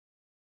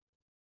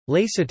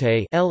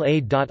Laïcité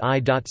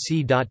 (la.i.c.te),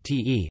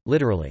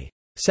 literally,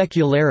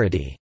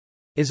 secularity,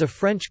 is a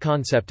French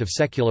concept of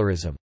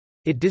secularism.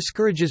 It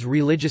discourages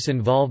religious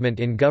involvement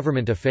in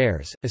government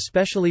affairs,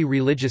 especially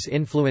religious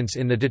influence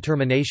in the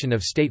determination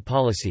of state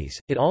policies.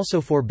 It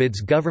also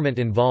forbids government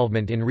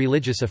involvement in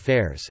religious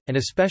affairs, and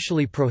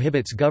especially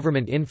prohibits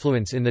government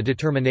influence in the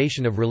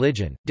determination of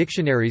religion.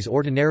 Dictionaries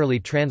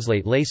ordinarily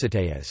translate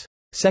laïcité as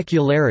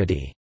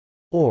secularity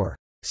or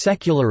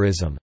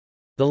secularism,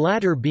 the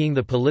latter being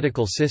the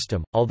political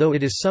system, although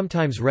it is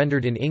sometimes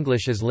rendered in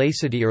English as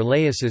laicity or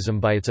laicism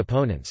by its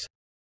opponents.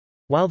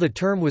 While the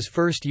term was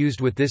first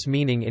used with this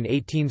meaning in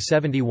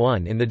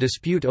 1871 in the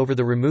dispute over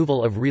the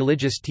removal of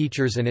religious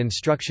teachers and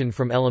instruction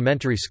from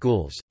elementary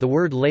schools, the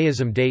word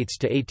laïsm dates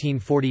to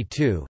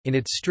 1842. In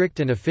its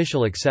strict and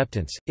official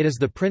acceptance, it is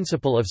the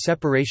principle of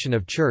separation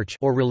of church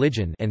or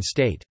religion and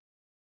state.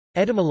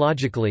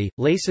 Etymologically,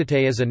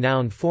 laïcité is a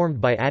noun formed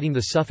by adding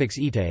the suffix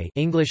ite,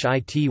 English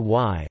ity,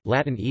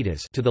 Latin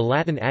itas, to the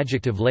Latin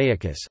adjective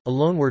laicus, a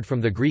loanword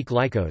from the Greek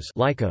laikos,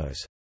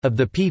 of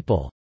the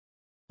people,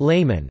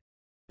 layman.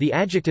 The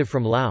adjective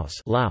from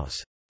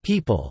laos,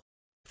 people.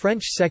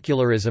 French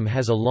secularism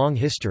has a long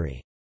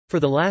history. For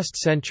the last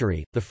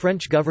century, the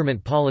French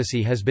government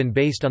policy has been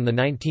based on the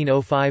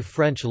 1905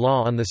 French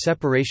law on the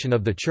separation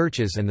of the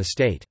churches and the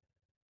state.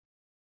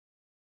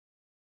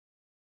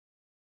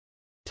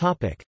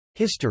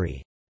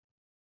 History.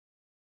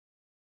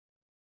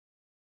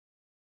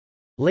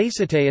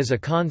 Laïcité is a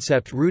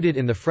concept rooted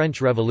in the French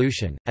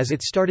Revolution, as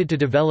it started to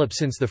develop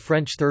since the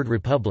French Third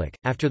Republic,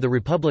 after the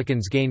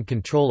Republicans gained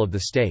control of the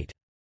state.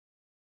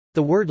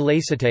 The word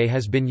laïcité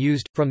has been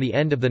used, from the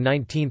end of the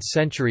 19th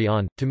century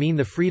on, to mean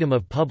the freedom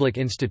of public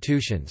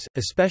institutions,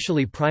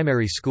 especially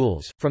primary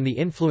schools, from the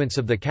influence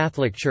of the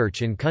Catholic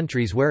Church in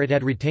countries where it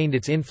had retained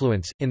its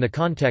influence, in the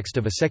context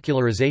of a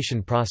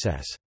secularization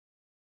process.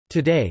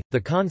 Today, the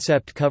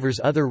concept covers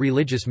other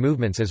religious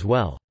movements as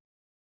well.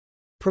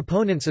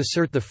 Proponents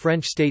assert the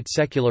French state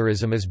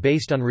secularism is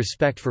based on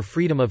respect for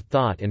freedom of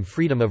thought and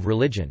freedom of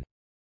religion.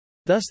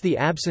 Thus the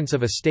absence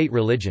of a state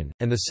religion,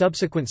 and the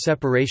subsequent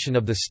separation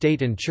of the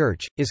state and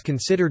church, is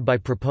considered by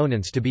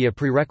proponents to be a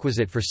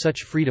prerequisite for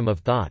such freedom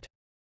of thought.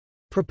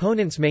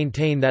 Proponents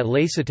maintain that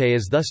laïcité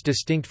is thus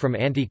distinct from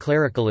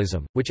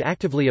anti-clericalism, which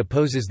actively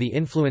opposes the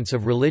influence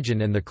of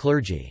religion and the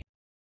clergy.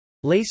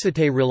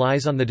 Laïcité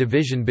relies on the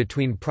division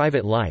between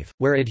private life,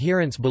 where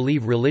adherents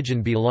believe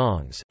religion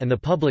belongs, and the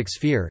public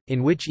sphere,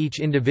 in which each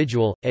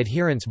individual,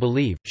 adherents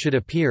believe, should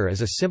appear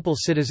as a simple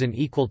citizen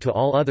equal to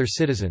all other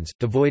citizens,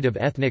 devoid of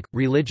ethnic,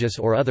 religious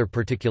or other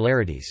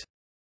particularities.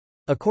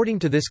 According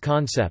to this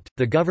concept,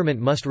 the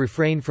government must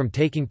refrain from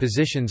taking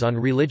positions on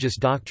religious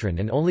doctrine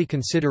and only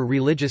consider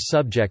religious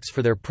subjects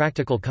for their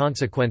practical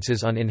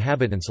consequences on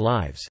inhabitants'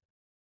 lives.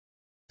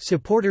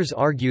 Supporters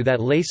argue that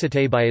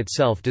laïcité by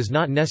itself does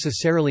not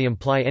necessarily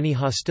imply any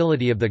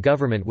hostility of the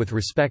government with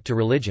respect to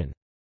religion.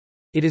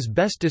 It is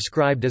best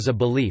described as a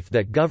belief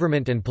that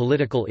government and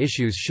political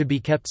issues should be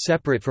kept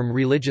separate from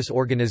religious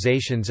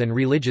organizations and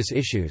religious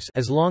issues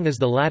as long as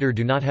the latter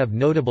do not have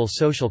notable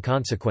social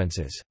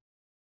consequences.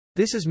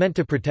 This is meant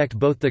to protect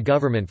both the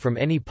government from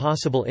any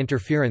possible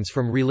interference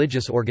from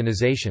religious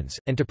organizations,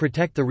 and to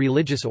protect the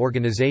religious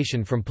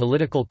organization from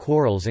political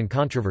quarrels and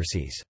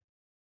controversies.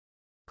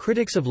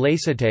 Critics of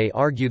laïcité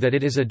argue that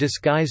it is a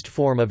disguised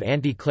form of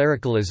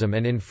anti-clericalism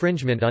and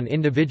infringement on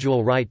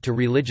individual right to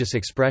religious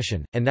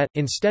expression, and that,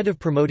 instead of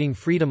promoting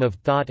freedom of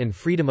thought and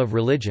freedom of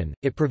religion,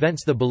 it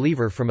prevents the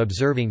believer from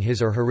observing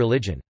his or her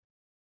religion.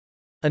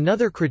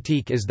 Another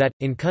critique is that,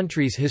 in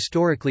countries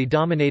historically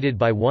dominated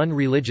by one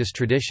religious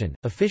tradition,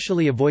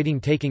 officially avoiding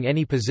taking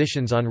any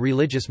positions on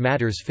religious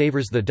matters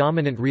favors the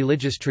dominant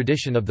religious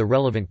tradition of the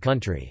relevant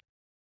country.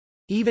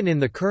 Even in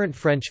the current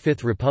French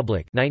Fifth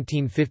Republic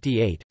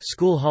 1958,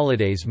 school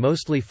holidays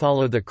mostly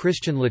follow the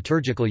Christian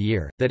liturgical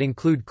year, that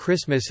include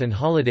Christmas and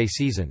holiday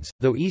seasons,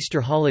 though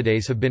Easter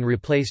holidays have been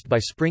replaced by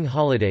spring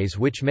holidays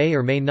which may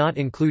or may not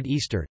include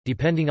Easter,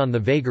 depending on the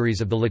vagaries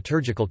of the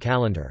liturgical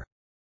calendar.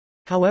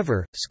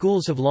 However,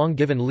 schools have long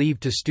given leave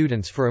to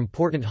students for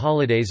important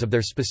holidays of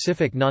their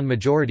specific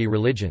non-majority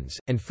religions,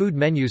 and food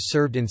menus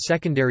served in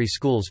secondary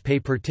schools pay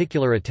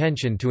particular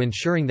attention to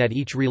ensuring that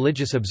each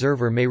religious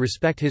observer may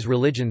respect his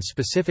religion's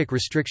specific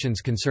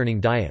restrictions concerning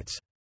diets.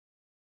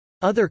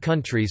 Other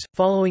countries,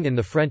 following in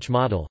the French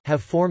model,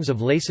 have forms of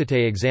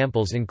laïcité.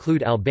 Examples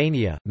include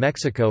Albania,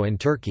 Mexico and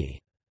Turkey.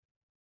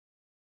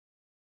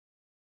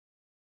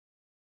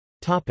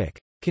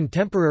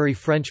 Contemporary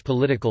French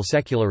political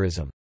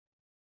secularism.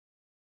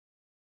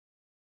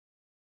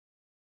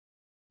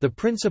 The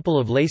principle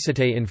of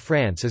laïcité in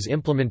France is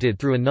implemented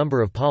through a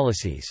number of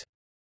policies.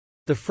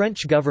 The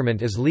French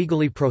government is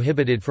legally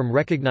prohibited from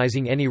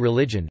recognizing any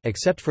religion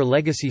except for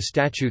legacy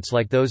statutes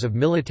like those of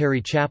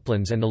military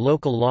chaplains and the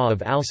local law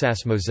of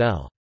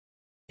Alsace-Moselle.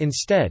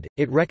 Instead,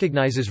 it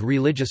recognizes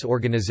religious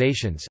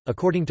organizations,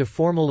 according to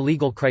formal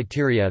legal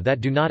criteria that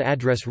do not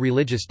address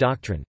religious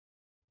doctrine.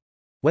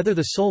 Whether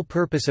the sole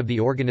purpose of the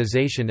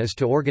organization is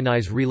to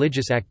organize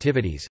religious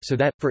activities so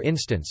that, for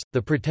instance,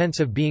 the pretense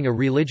of being a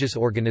religious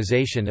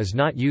organization is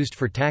not used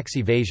for tax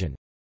evasion.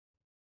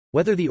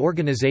 Whether the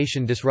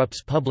organization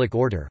disrupts public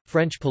order.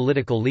 French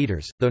political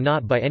leaders, though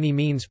not by any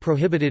means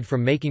prohibited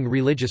from making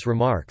religious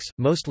remarks,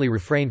 mostly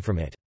refrain from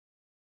it.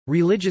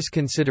 Religious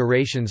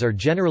considerations are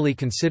generally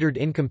considered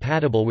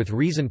incompatible with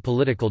reasoned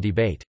political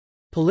debate.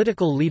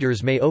 Political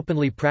leaders may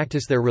openly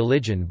practice their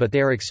religion, but they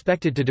are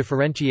expected to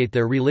differentiate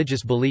their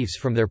religious beliefs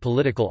from their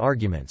political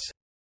arguments.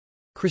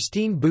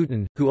 Christine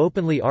Boutin, who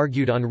openly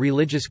argued on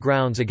religious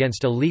grounds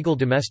against a legal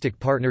domestic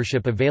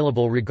partnership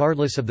available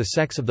regardless of the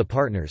sex of the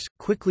partners,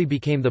 quickly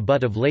became the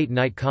butt of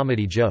late-night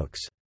comedy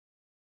jokes.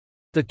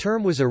 The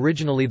term was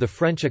originally the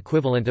French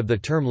equivalent of the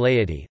term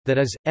laity, that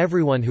is,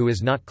 everyone who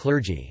is not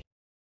clergy.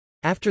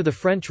 After the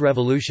French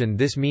Revolution,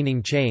 this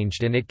meaning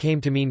changed and it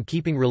came to mean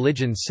keeping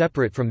religions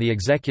separate from the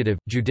executive,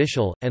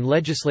 judicial, and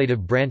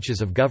legislative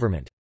branches of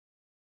government.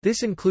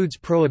 This includes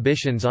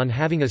prohibitions on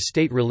having a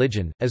state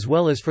religion, as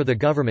well as for the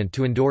government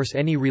to endorse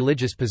any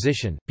religious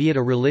position, be it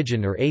a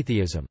religion or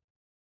atheism.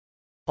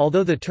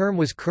 Although the term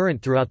was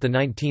current throughout the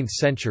 19th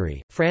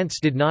century, France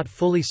did not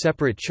fully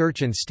separate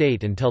church and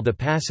state until the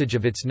passage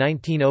of its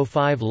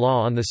 1905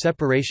 law on the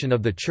separation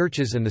of the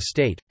churches and the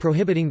state,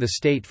 prohibiting the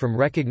state from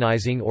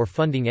recognizing or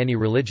funding any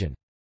religion.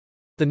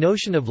 The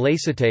notion of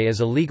laïcité as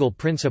a legal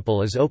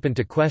principle is open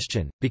to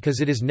question, because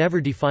it is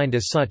never defined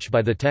as such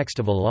by the text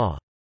of a law.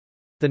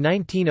 The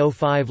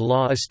 1905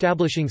 law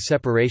establishing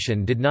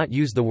separation did not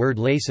use the word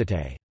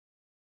laïcité.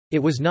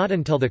 It was not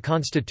until the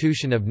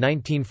Constitution of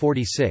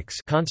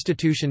 1946,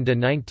 Constitution de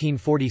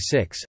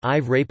 1946,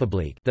 Ive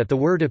République, that the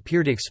word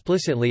appeared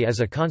explicitly as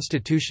a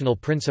constitutional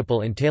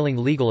principle entailing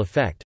legal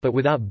effect, but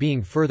without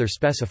being further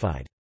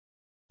specified.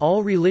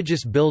 All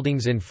religious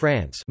buildings in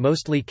France,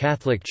 mostly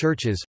Catholic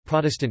churches,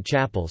 Protestant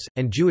chapels,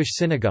 and Jewish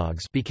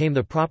synagogues, became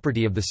the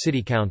property of the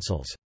city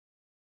councils.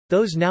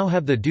 Those now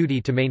have the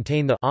duty to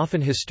maintain the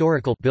often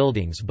historical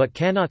buildings but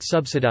cannot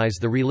subsidize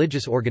the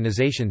religious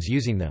organizations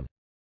using them.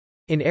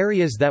 In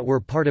areas that were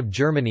part of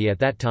Germany at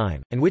that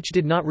time, and which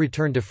did not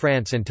return to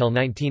France until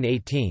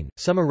 1918,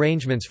 some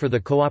arrangements for the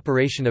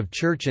cooperation of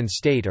church and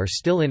state are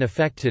still in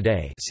effect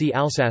today. See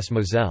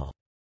Alsace-Moselle.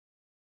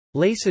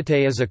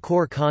 Laïcité is a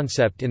core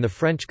concept in the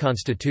French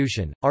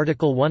Constitution,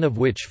 Article 1 of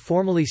which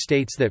formally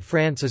states that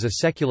France is a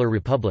secular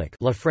republic.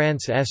 La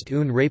France est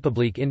une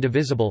république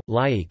indivisible,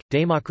 laïque,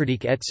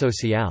 démocratique et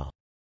sociale.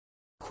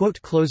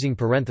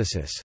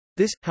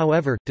 This,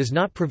 however, does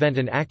not prevent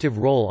an active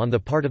role on the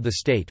part of the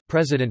state,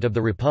 President of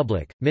the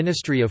Republic,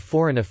 Ministry of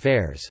Foreign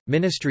Affairs,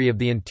 Ministry of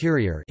the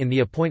Interior in the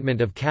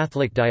appointment of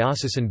Catholic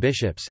diocesan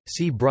bishops.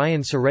 See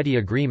Brian-Soretti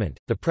Agreement.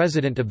 The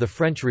President of the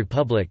French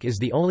Republic is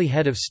the only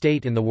head of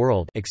state in the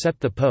world except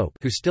the Pope,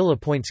 who still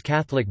appoints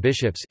Catholic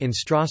bishops in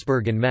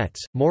Strasbourg and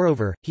Metz.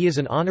 Moreover, he is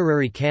an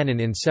honorary canon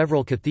in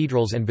several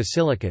cathedrals and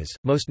basilicas,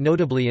 most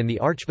notably in the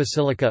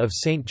Archbasilica of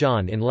St.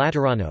 John in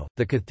Laterano,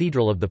 the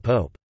cathedral of the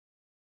Pope.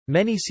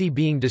 Many see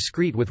being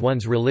discreet with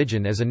one's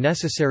religion as a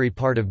necessary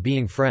part of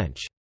being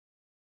French.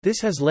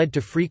 This has led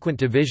to frequent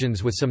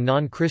divisions with some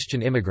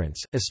non-Christian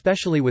immigrants,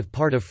 especially with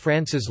part of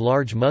France's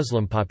large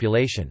Muslim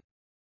population.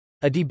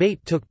 A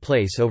debate took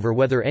place over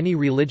whether any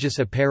religious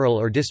apparel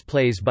or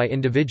displays by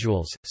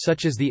individuals,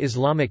 such as the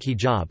Islamic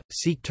hijab,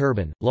 Sikh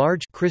turban,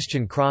 large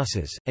Christian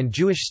crosses, and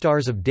Jewish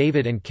stars of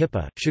David and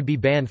kippah, should be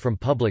banned from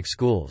public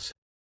schools.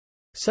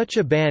 Such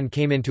a ban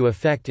came into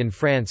effect in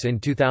France in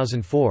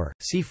 2004.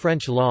 See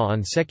French law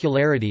on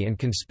secularity and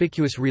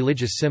conspicuous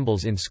religious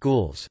symbols in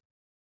schools.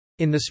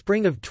 In the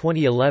spring of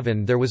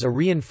 2011 there was a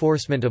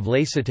reinforcement of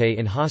laïcité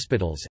in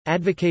hospitals,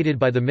 advocated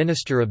by the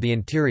Minister of the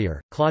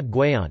Interior, Claude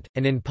Guéant,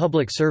 and in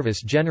public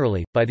service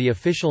generally, by the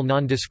official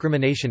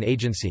non-discrimination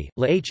agency,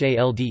 La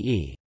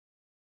Halde.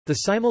 The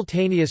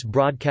simultaneous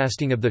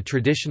broadcasting of the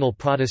traditional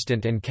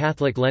Protestant and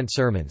Catholic Lent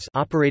sermons,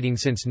 operating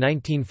since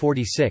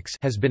 1946,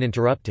 has been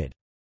interrupted.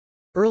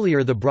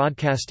 Earlier the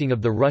broadcasting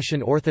of the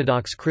Russian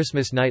Orthodox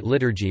Christmas night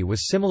liturgy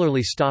was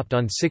similarly stopped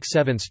on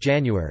 6/7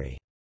 January.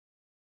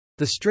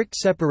 The strict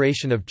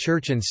separation of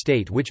church and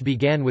state which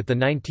began with the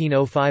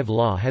 1905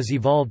 law has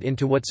evolved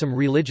into what some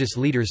religious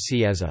leaders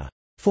see as a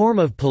form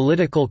of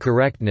political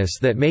correctness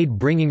that made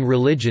bringing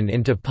religion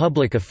into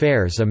public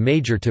affairs a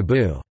major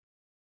taboo.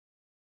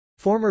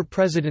 Former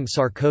President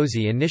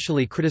Sarkozy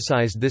initially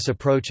criticized this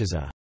approach as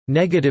a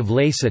negative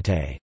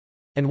laïcité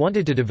and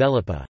wanted to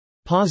develop a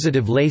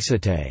positive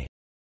laïcité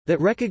that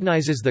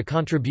recognizes the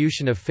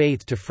contribution of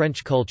faith to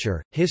French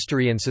culture,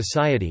 history and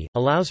society,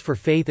 allows for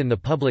faith in the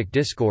public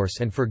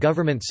discourse and for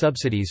government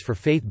subsidies for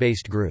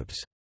faith-based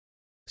groups.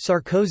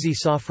 Sarkozy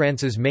saw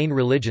France's main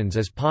religions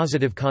as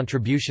positive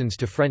contributions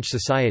to French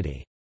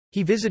society.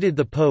 He visited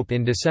the Pope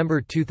in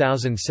December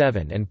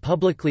 2007 and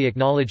publicly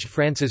acknowledged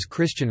France's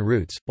Christian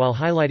roots, while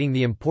highlighting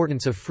the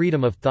importance of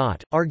freedom of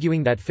thought,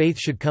 arguing that faith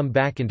should come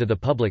back into the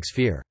public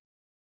sphere.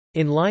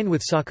 In line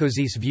with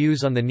Sarkozy's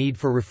views on the need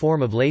for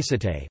reform of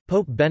laïcité,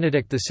 Pope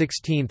Benedict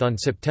XVI on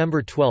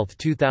September 12,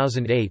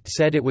 2008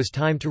 said it was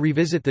time to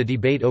revisit the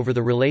debate over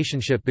the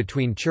relationship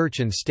between church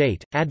and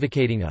state,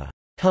 advocating a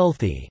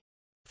healthy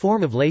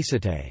form of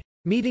laïcité.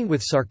 Meeting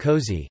with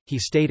Sarkozy, he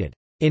stated,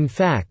 "In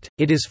fact,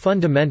 it is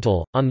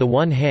fundamental, on the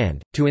one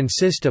hand, to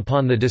insist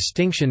upon the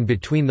distinction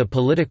between the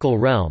political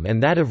realm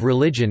and that of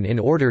religion in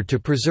order to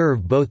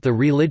preserve both the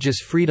religious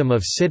freedom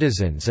of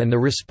citizens and the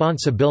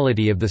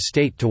responsibility of the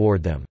state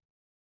toward them."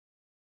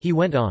 He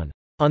went on,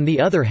 "On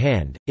the other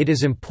hand, it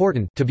is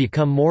important to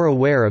become more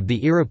aware of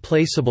the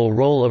irreplaceable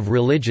role of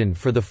religion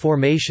for the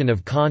formation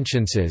of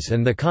consciences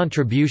and the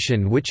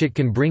contribution which it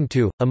can bring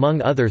to, among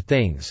other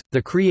things,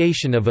 the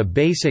creation of a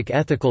basic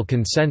ethical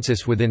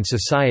consensus within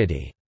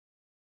society."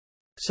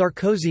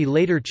 Sarkozy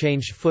later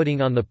changed footing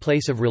on the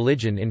place of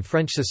religion in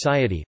French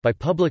society, by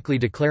publicly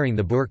declaring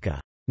the burqa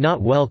not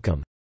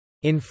welcome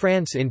in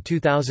France in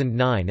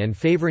 2009 and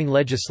favouring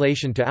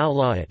legislation to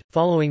outlaw it,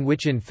 following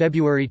which in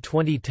February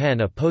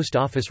 2010 a post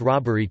office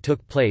robbery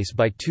took place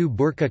by two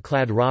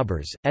burqa-clad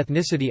robbers,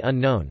 ethnicity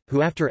unknown,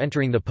 who after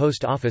entering the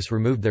post office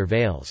removed their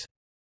veils.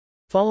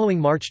 Following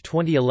March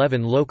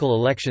 2011 local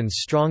elections,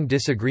 strong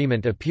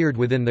disagreement appeared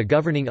within the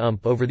governing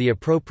UMP over the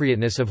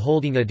appropriateness of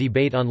holding a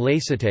debate on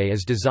laïcité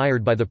as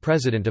desired by the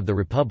President of the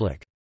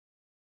Republic.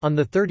 On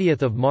 30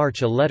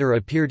 March a letter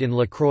appeared in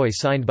La Croix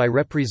signed by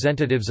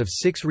representatives of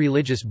 6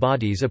 religious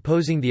bodies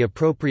opposing the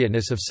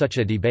appropriateness of such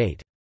a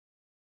debate.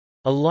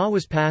 A law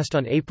was passed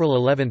on April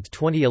 11,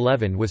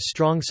 2011 with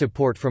strong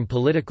support from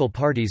political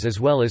parties as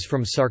well as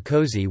from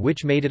Sarkozy,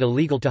 which made it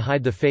illegal to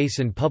hide the face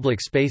in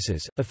public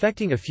spaces,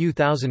 affecting a few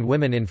thousand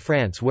women in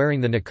France wearing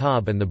the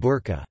niqab and the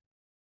burqa.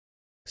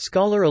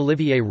 Scholar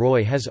Olivier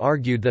Roy has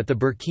argued that the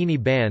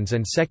burkini bans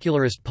and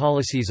secularist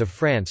policies of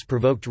France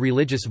provoked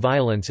religious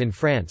violence in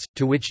France,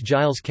 to which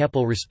Gilles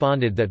Keppel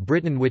responded that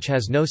Britain, which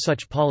has no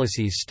such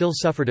policies, still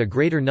suffered a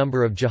greater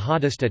number of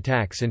jihadist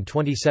attacks in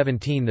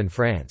 2017 than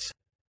France.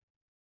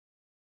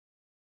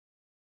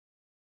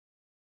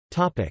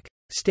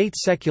 State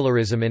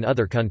secularism in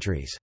other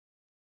countries.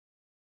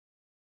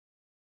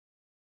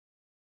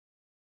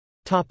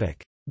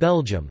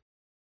 Belgium.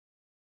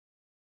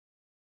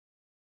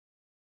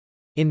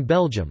 In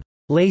Belgium,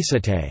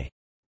 laïcité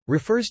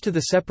refers to the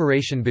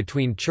separation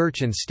between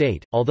church and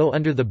state, although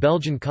under the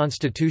Belgian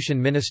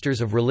constitution ministers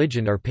of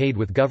religion are paid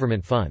with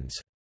government funds.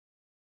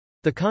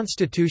 The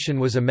constitution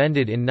was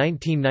amended in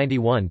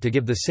 1991 to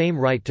give the same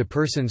right to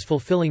persons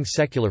fulfilling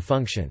secular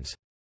functions.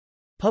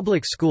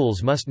 Public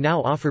schools must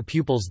now offer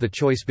pupils the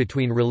choice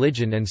between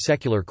religion and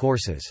secular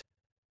courses.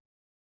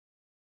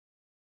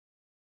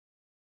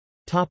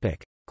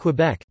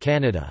 Quebec,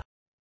 Canada.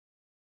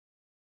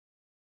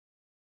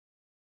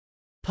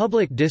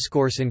 Public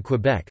discourse in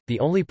Quebec, the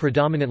only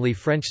predominantly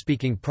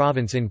French-speaking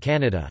province in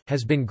Canada,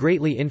 has been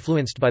greatly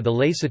influenced by the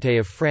laïcité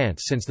of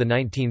France since the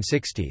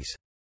 1960s.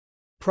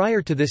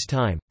 Prior to this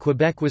time,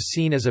 Quebec was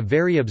seen as a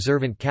very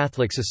observant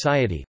Catholic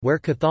society, where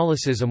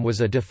Catholicism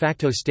was a de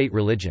facto state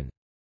religion.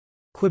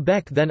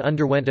 Quebec then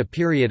underwent a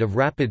period of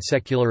rapid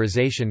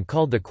secularization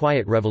called the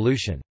Quiet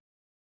Revolution.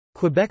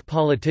 Quebec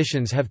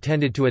politicians have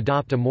tended to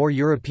adopt a more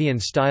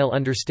European-style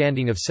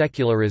understanding of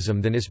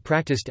secularism than is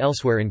practiced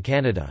elsewhere in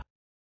Canada.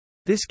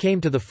 This came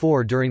to the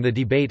fore during the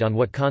debate on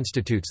what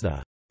constitutes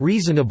the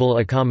reasonable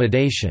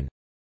accommodation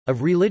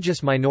of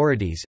religious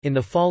minorities. In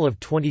the fall of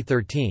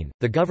 2013,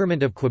 the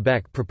government of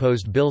Quebec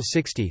proposed Bill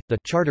 60, the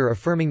charter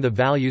affirming the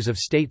values of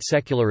state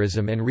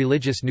secularism and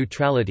religious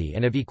neutrality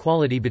and of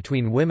equality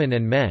between women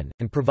and men,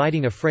 and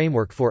providing a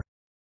framework for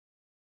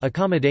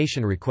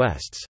accommodation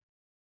requests.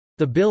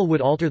 The bill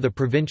would alter the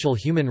provincial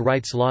human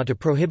rights law to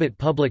prohibit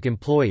public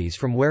employees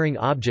from wearing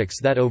objects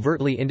that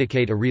overtly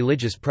indicate a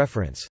religious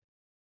preference.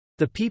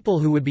 The people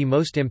who would be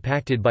most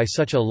impacted by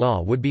such a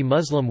law would be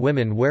Muslim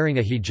women wearing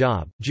a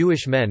hijab,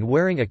 Jewish men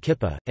wearing a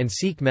kippah, and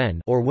Sikh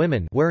men or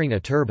women wearing a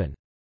turban.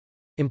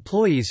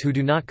 Employees who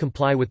do not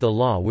comply with the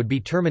law would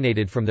be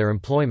terminated from their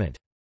employment.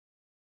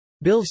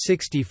 Bill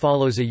 60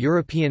 follows a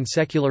European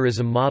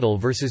secularism model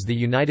versus the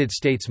United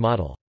States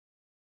model.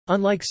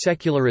 Unlike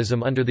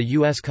secularism under the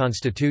U.S.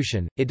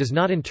 Constitution, it does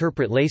not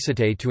interpret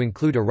laïcité to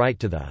include a right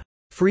to the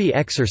free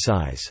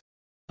exercise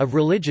of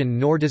religion,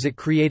 nor does it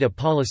create a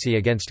policy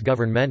against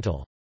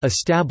governmental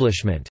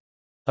establishment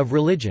of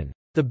religion.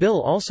 The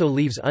bill also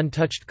leaves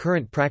untouched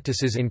current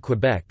practices in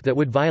Quebec that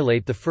would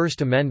violate the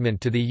First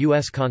Amendment to the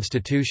U.S.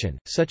 Constitution,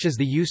 such as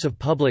the use of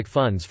public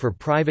funds for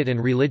private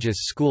and religious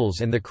schools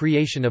and the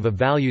creation of a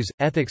values,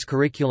 ethics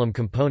curriculum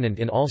component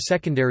in all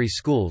secondary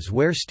schools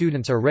where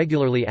students are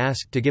regularly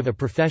asked to give a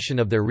profession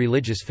of their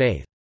religious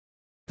faith.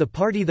 The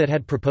party that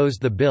had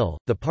proposed the bill,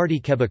 the Parti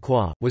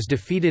Québécois, was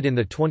defeated in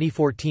the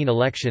 2014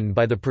 election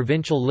by the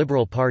Provincial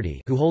Liberal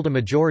Party, who hold a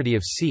majority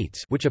of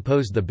seats, which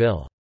opposed the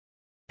bill.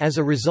 As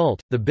a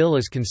result, the bill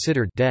is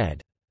considered dead.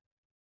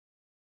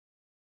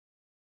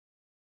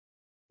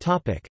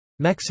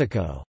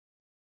 Mexico.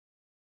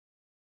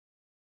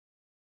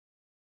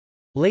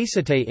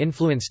 Laïcité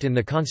influenced in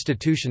the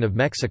Constitution of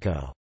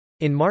Mexico.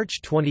 In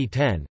March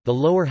 2010, the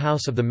lower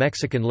house of the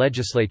Mexican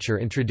legislature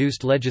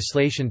introduced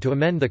legislation to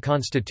amend the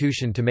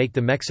constitution to make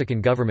the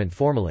Mexican government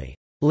formally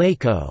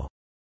laico,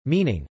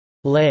 meaning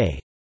lay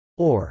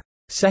or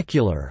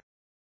secular.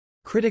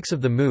 Critics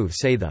of the move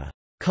say the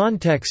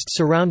Context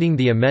surrounding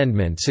the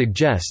amendment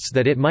suggests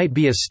that it might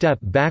be a step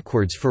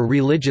backwards for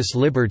religious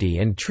liberty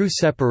and true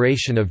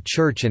separation of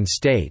church and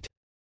state.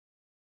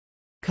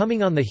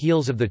 Coming on the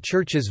heels of the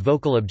Church's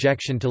vocal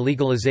objection to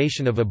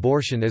legalization of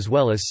abortion as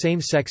well as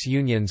same-sex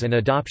unions and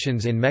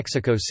adoptions in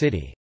Mexico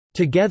City,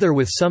 together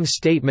with some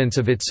statements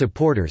of its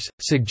supporters,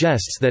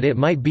 suggests that it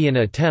might be an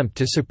attempt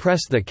to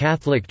suppress the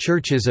Catholic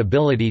Church's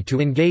ability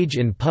to engage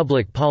in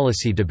public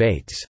policy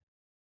debates.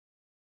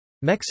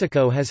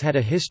 Mexico has had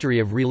a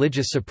history of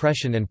religious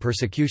suppression and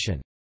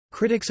persecution.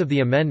 Critics of the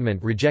amendment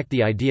reject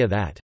the idea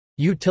that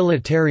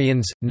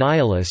utilitarians,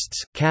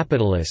 nihilists,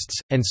 capitalists,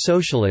 and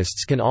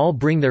socialists can all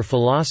bring their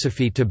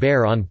philosophy to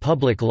bear on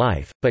public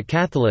life, but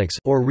Catholics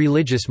or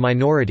religious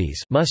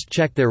minorities must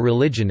check their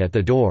religion at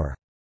the door,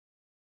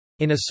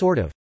 in a sort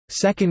of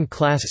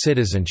second-class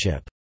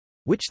citizenship,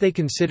 which they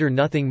consider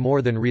nothing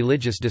more than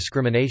religious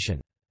discrimination.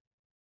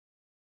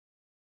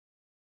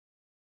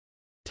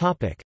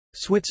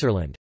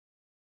 Switzerland.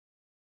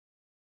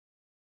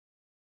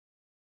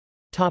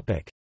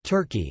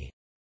 Turkey.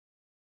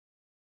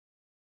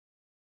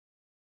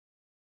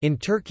 In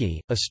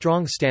Turkey, a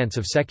strong stance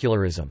of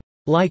secularism,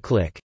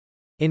 laiklik,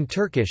 in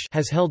Turkish,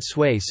 has held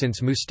sway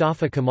since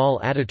Mustafa Kemal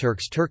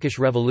Ataturk's Turkish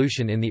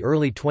Revolution in the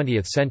early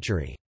 20th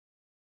century.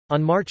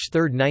 On March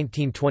 3,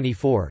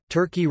 1924,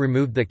 Turkey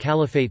removed the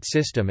caliphate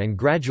system and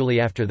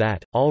gradually after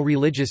that, all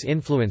religious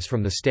influence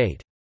from the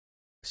state.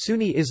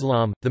 Sunni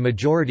Islam, the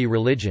majority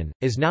religion,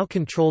 is now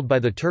controlled by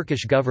the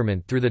Turkish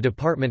government through the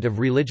Department of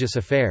Religious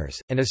Affairs,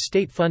 and is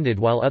state-funded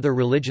while other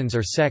religions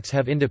or sects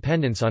have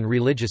independence on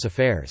religious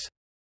affairs.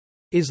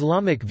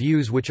 Islamic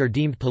views which are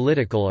deemed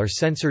political are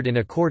censored in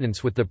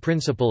accordance with the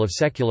principle of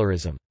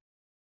secularism.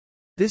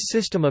 This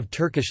system of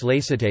Turkish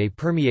laïcité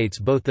permeates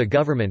both the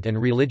government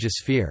and religious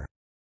sphere.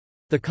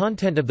 The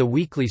content of the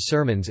weekly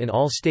sermons in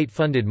all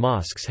state-funded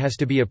mosques has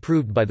to be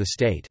approved by the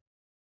state.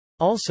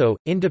 Also,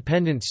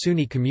 independent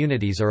Sunni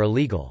communities are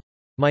illegal.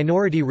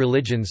 Minority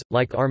religions,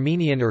 like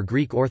Armenian or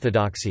Greek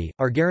Orthodoxy,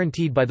 are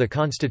guaranteed by the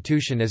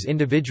constitution as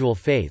individual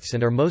faiths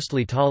and are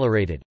mostly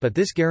tolerated, but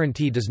this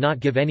guarantee does not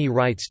give any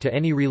rights to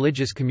any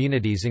religious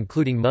communities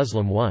including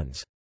Muslim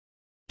ones.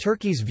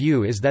 Turkey's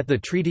view is that the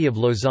Treaty of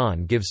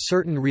Lausanne gives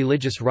certain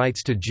religious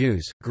rights to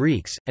Jews,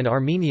 Greeks, and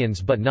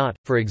Armenians but not,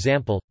 for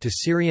example, to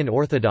Syrian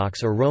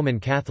Orthodox or Roman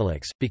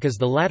Catholics, because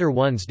the latter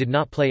ones did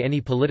not play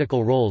any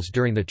political roles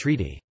during the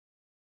treaty.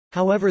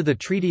 However, the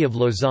Treaty of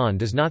Lausanne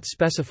does not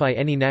specify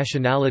any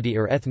nationality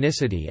or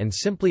ethnicity and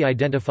simply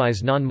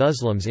identifies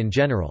non-Muslims in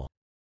general.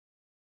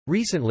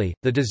 Recently,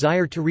 the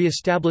desire to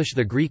re-establish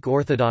the Greek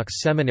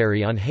Orthodox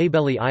Seminary on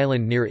Heybeli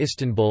Island near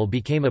Istanbul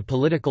became a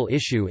political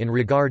issue in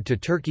regard to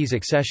Turkey's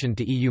accession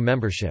to EU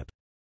membership.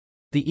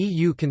 The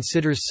EU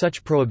considers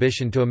such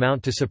prohibition to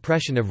amount to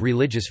suppression of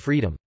religious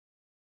freedom.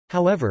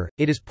 However,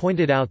 it is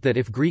pointed out that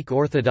if Greek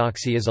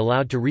Orthodoxy is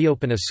allowed to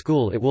reopen a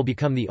school, it will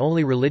become the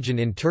only religion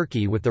in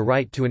Turkey with the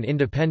right to an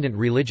independent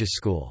religious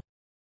school.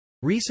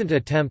 Recent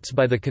attempts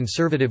by the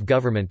conservative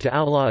government to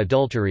outlaw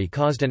adultery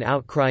caused an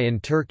outcry in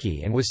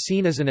Turkey and was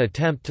seen as an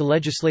attempt to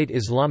legislate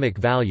Islamic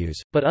values,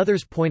 but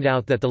others point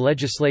out that the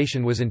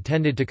legislation was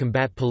intended to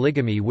combat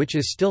polygamy, which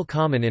is still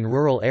common in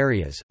rural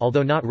areas,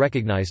 although not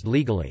recognized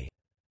legally.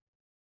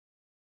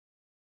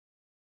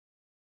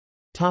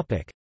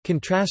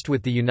 Contrast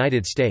with the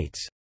United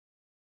States.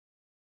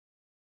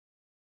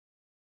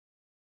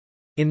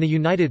 In the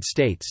United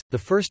States, the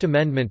First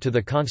Amendment to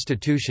the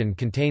Constitution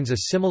contains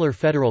a similar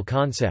federal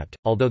concept,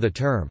 although the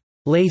term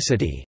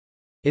laicity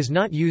is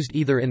not used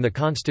either in the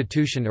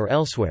Constitution or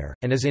elsewhere,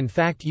 and is in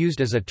fact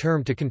used as a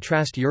term to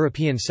contrast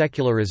European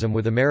secularism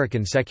with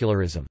American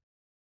secularism.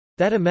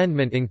 That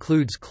amendment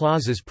includes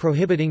clauses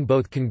prohibiting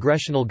both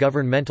congressional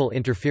governmental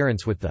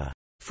interference with the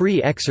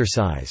free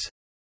exercise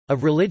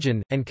of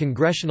religion, and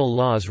congressional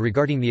laws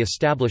regarding the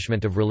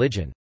establishment of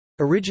religion.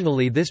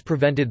 Originally, this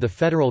prevented the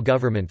federal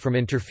government from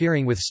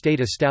interfering with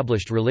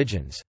state-established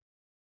religions.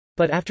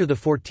 But after the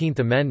 14th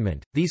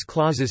Amendment, these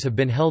clauses have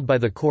been held by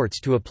the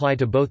courts to apply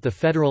to both the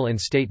federal and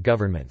state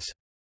governments.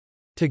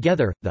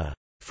 Together, the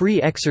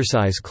Free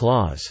Exercise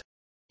Clause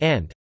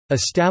and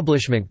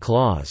Establishment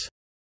Clause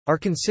are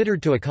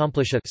considered to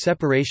accomplish a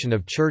separation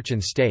of church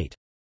and state.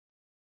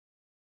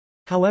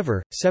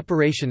 However,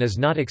 separation is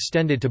not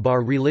extended to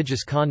bar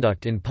religious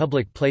conduct in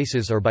public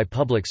places or by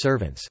public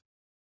servants.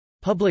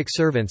 Public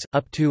servants,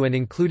 up to and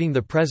including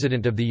the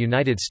President of the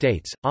United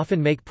States,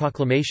 often make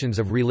proclamations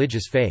of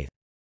religious faith.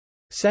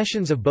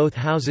 Sessions of both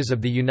houses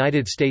of the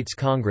United States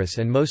Congress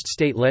and most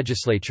state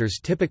legislatures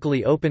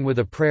typically open with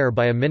a prayer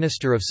by a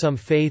minister of some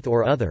faith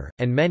or other,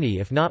 and many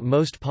if not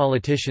most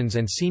politicians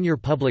and senior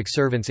public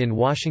servants in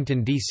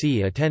Washington,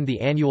 D.C. attend the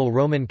annual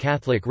Roman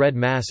Catholic Red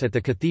Mass at the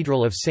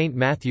Cathedral of St.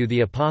 Matthew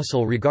the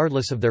Apostle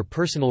regardless of their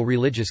personal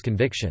religious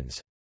convictions.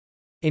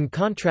 In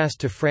contrast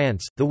to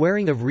France, the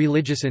wearing of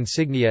religious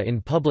insignia in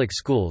public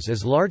schools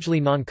is largely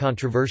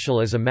non-controversial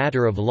as a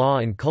matter of law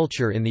and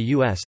culture in the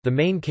U.S. The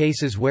main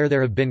cases where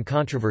there have been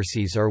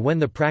controversies are when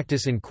the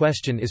practice in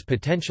question is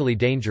potentially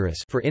dangerous,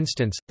 for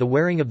instance, the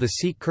wearing of the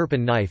Sikh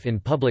kirpan knife in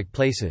public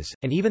places,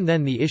 and even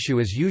then the issue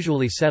is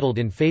usually settled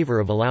in favor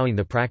of allowing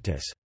the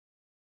practice.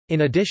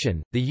 In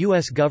addition, the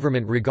U.S.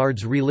 government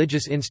regards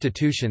religious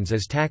institutions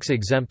as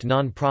tax-exempt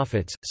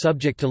non-profits,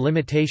 subject to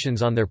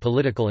limitations on their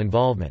political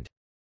involvement.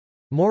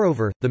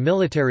 Moreover, the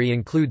military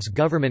includes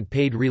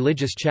government-paid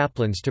religious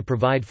chaplains to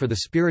provide for the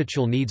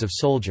spiritual needs of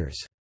soldiers.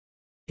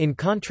 In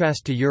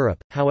contrast to Europe,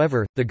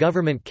 however, the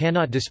government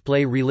cannot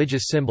display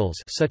religious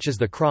symbols such as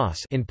the cross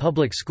in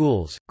public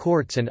schools,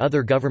 courts and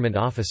other government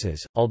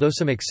offices, although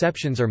some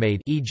exceptions are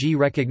made, e.g.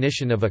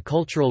 recognition of a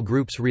cultural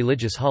group's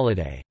religious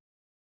holiday.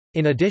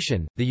 In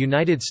addition, the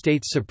United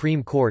States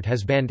Supreme Court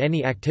has banned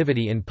any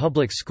activity in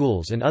public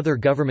schools and other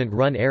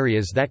government-run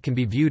areas that can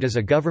be viewed as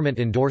a government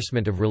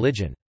endorsement of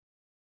religion.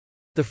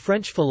 The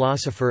French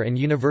philosopher and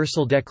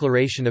Universal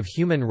Declaration of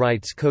Human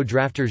Rights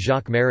co-drafter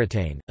Jacques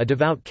Maritain, a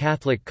devout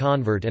Catholic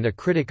convert and a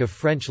critic of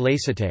French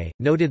laïcité,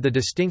 noted the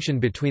distinction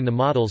between the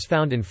models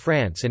found in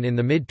France and in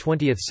the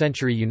mid-20th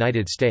century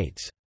United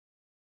States.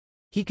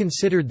 He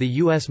considered the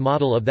U.S.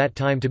 model of that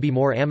time to be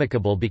more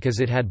amicable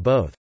because it had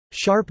both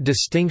sharp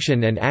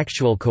distinction and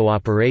actual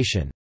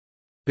cooperation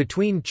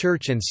between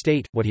church and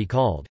state, what he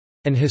called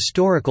an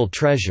historical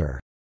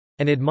treasure,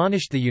 and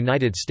admonished the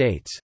United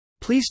States,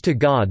 "Please to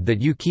God that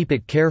you keep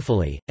it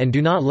carefully, and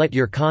do not let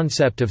your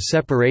concept of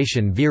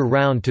separation veer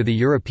round to the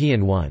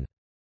European one."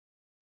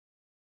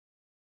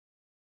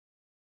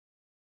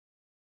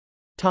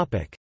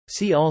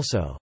 See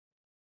also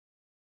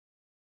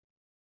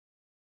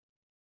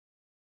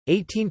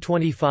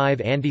 1825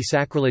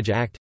 Anti-Sacrilege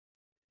Act,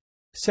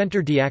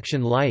 Centre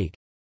d'Action Laïque,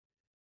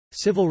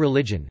 Civil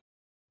religion,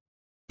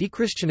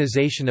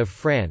 Dechristianization of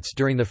France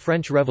during the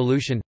French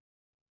Revolution,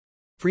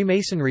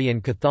 Freemasonry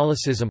and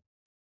Catholicism,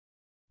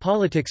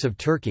 Politics of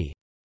Turkey,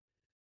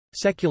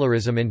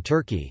 Secularism in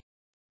Turkey,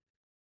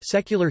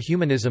 Secular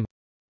humanism,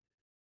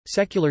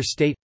 Secular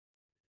state,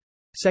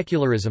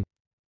 Secularism.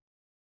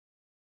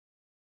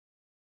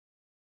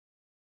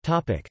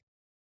 Topic.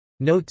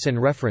 Notes and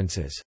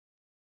references.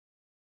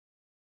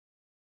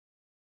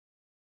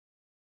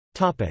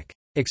 Topic.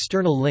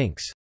 External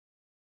links.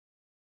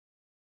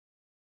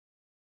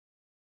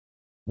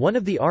 One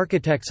of the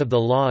architects of the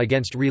law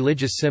against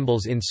religious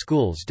symbols in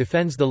schools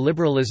defends the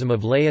liberalism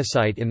of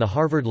laicite in the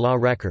Harvard Law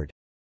Record.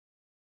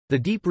 The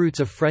Deep Roots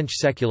of French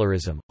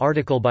Secularism,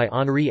 article by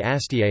Henri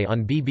Astier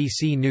on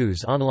BBC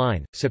News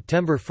Online,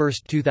 September 1,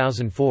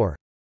 2004.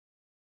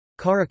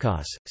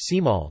 Karakas,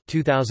 Cemal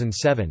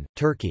 2007,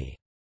 Turkey.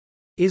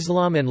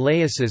 Islam and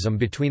Laicism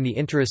between the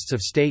interests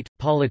of state,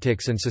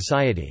 politics and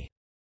society.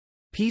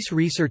 Peace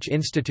Research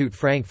Institute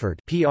Frankfurt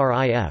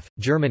PRIF,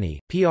 Germany,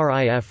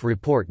 PRIF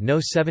Report No.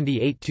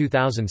 78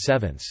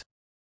 2007.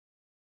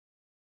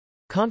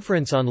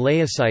 Conference on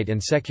Laicite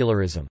and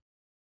Secularism